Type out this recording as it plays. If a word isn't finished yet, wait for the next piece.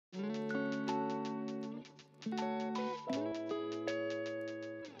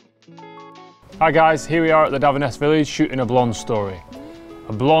Hi guys, here we are at the Daverness Village shooting a blonde story.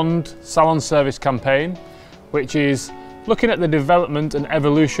 A blonde salon service campaign which is looking at the development and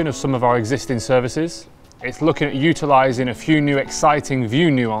evolution of some of our existing services. It's looking at utilising a few new exciting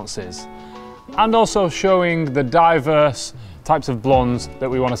view nuances and also showing the diverse types of blondes that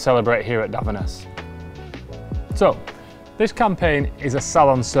we want to celebrate here at Daverness. So, this campaign is a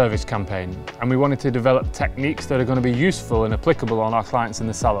salon service campaign and we wanted to develop techniques that are going to be useful and applicable on our clients in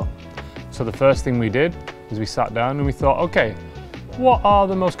the salon. So the first thing we did is we sat down and we thought, okay, what are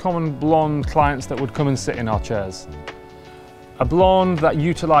the most common blonde clients that would come and sit in our chairs? A blonde that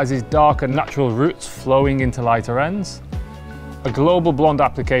utilises darker natural roots flowing into lighter ends. A global blonde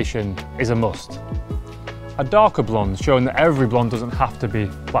application is a must. A darker blonde, showing that every blonde doesn't have to be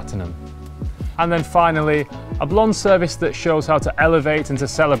platinum. And then finally, a blonde service that shows how to elevate and to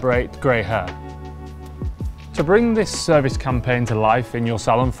celebrate grey hair. To bring this service campaign to life in your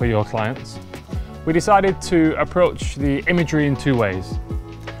salon for your clients, we decided to approach the imagery in two ways.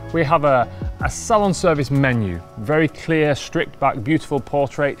 We have a salon service menu, very clear, stripped back, beautiful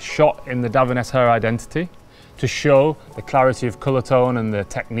portrait shot in the Daverness hair identity to show the clarity of colour tone and the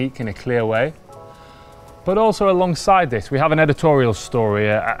technique in a clear way. But also alongside this, we have an editorial story,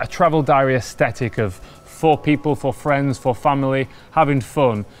 a travel diary aesthetic of for people, for friends, for family, having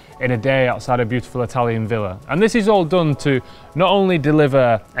fun in a day outside a beautiful Italian villa. And this is all done to not only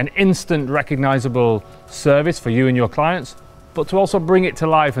deliver an instant recognisable service for you and your clients, but to also bring it to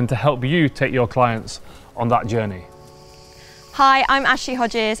life and to help you take your clients on that journey. Hi, I'm Ashley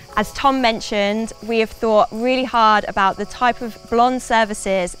Hodges. As Tom mentioned, we have thought really hard about the type of blonde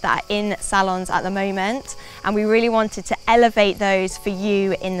services that are in salons at the moment, and we really wanted to elevate those for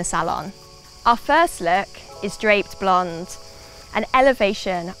you in the salon. Our first look is draped blonde, an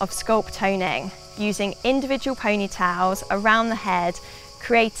elevation of sculpt toning using individual ponytails around the head,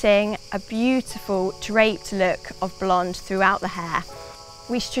 creating a beautiful draped look of blonde throughout the hair.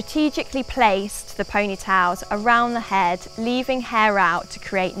 We strategically placed the ponytails around the head, leaving hair out to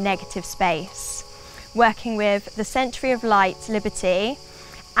create negative space, working with the Century of Light Liberty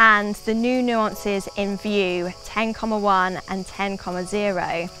and the new nuances in View 10,1 and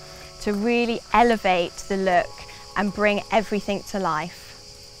 10,0 to really elevate the look and bring everything to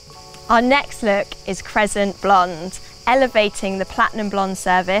life. Our next look is Crescent Blonde, elevating the Platinum Blonde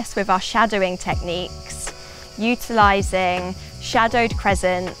service with our shadowing techniques, utilising shadowed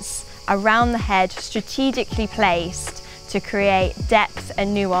crescents around the head strategically placed to create depth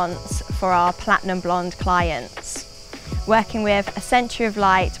and nuance for our Platinum Blonde clients. Working with a Century of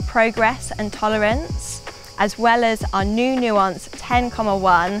Light Progress and Tolerance, as well as our new nuance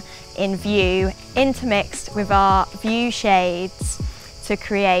 10,1 in View, intermixed with our View shades to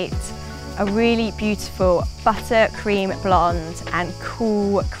create a really beautiful buttercream blonde and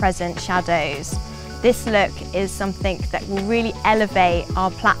cool crescent shadows. This look is something that will really elevate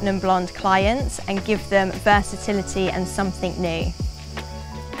our Platinum Blonde clients and give them versatility and something new.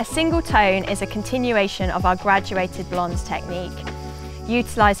 A single tone is a continuation of our graduated blonde technique,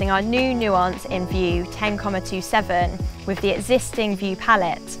 utilising our new nuance in View 10,27 with the existing View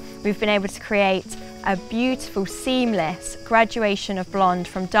palette. We've been able to create a beautiful seamless graduation of blonde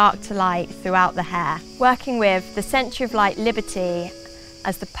from dark to light throughout the hair. Working with the Century of Light Liberty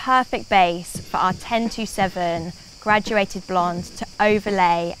as the perfect base for our 10,27 graduated blonde to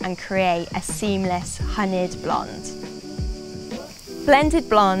overlay and create a seamless honeyed blonde. Blended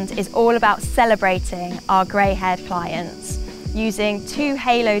blonde is all about celebrating our grey-haired clients, using two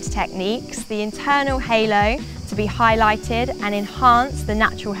haloed techniques, the internal halo to be highlighted and enhance the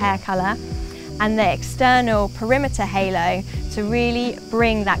natural hair colour, and the external perimeter halo to really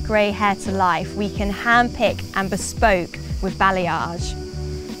bring that grey hair to life. We can handpick and bespoke with balayage.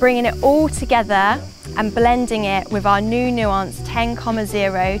 Bringing it all together and blending it with our new nuance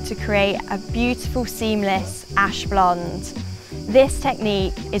 10,0 to create a beautiful seamless ash blonde. This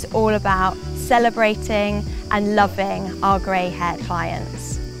technique is all about celebrating and loving our grey-haired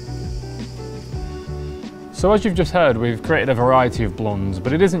clients. So as you've just heard, we've created a variety of blondes,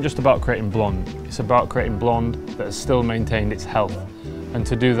 but it isn't just about creating blonde, it's about creating blonde that has still maintained its health. And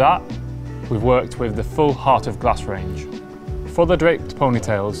to do that, we've worked with the full Heart of Glass range. For the draped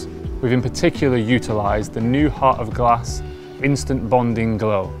ponytails, we've in particular utilised the new Heart of Glass Instant Bonding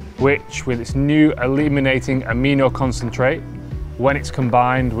Glow, which with its new eliminating amino concentrate, when it's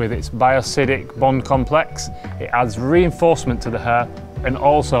combined with its bioacidic bond complex, it adds reinforcement to the hair and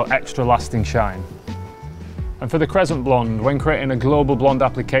also extra lasting shine. And for the Crescent Blonde, when creating a global blonde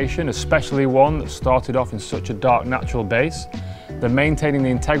application, especially one that started off in such a dark natural base, then maintaining the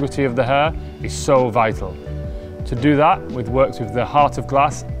integrity of the hair is so vital. To do that, we've worked with the Heart of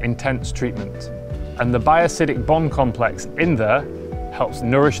Glass Intense Treatment. And the Bioacidic Bond Complex in there helps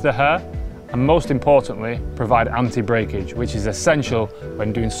nourish the hair and, most importantly, provide anti-breakage, which is essential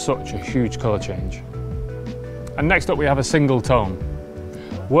when doing such a huge colour change. And next up we have a single tone.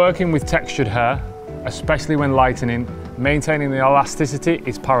 Working with textured hair, especially when lightening, maintaining the elasticity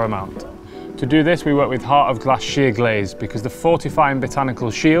is paramount. To do this, we work with Heart of Glass Sheer Glaze because the Fortifying Botanical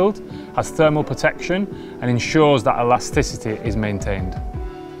Shield has thermal protection and ensures that elasticity is maintained.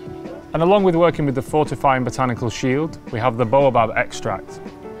 And along with working with the Fortifying Botanical Shield, we have the Baobab Extract,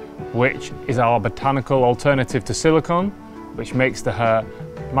 which is our botanical alternative to silicone, which makes the hair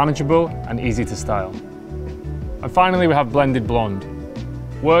manageable and easy to style. And finally, we have Blended Blonde.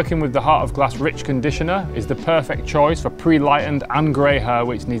 Working with the Heart of Glass Rich Conditioner is the perfect choice for pre-lightened and grey hair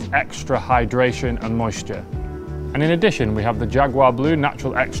which needs extra hydration and moisture. And in addition, we have the Jaguar Blue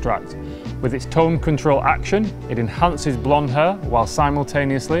Natural Extract. With its tone control action, it enhances blonde hair while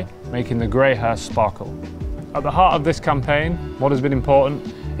simultaneously making the grey hair sparkle. At the heart of this campaign, what has been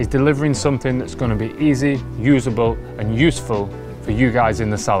important is delivering something that's going to be easy, usable and useful for you guys in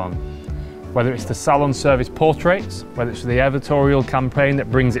the salon. Whether it's the salon service portraits, whether it's the editorial campaign that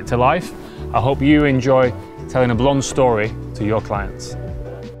brings it to life, I hope you enjoy telling a blonde story to your clients.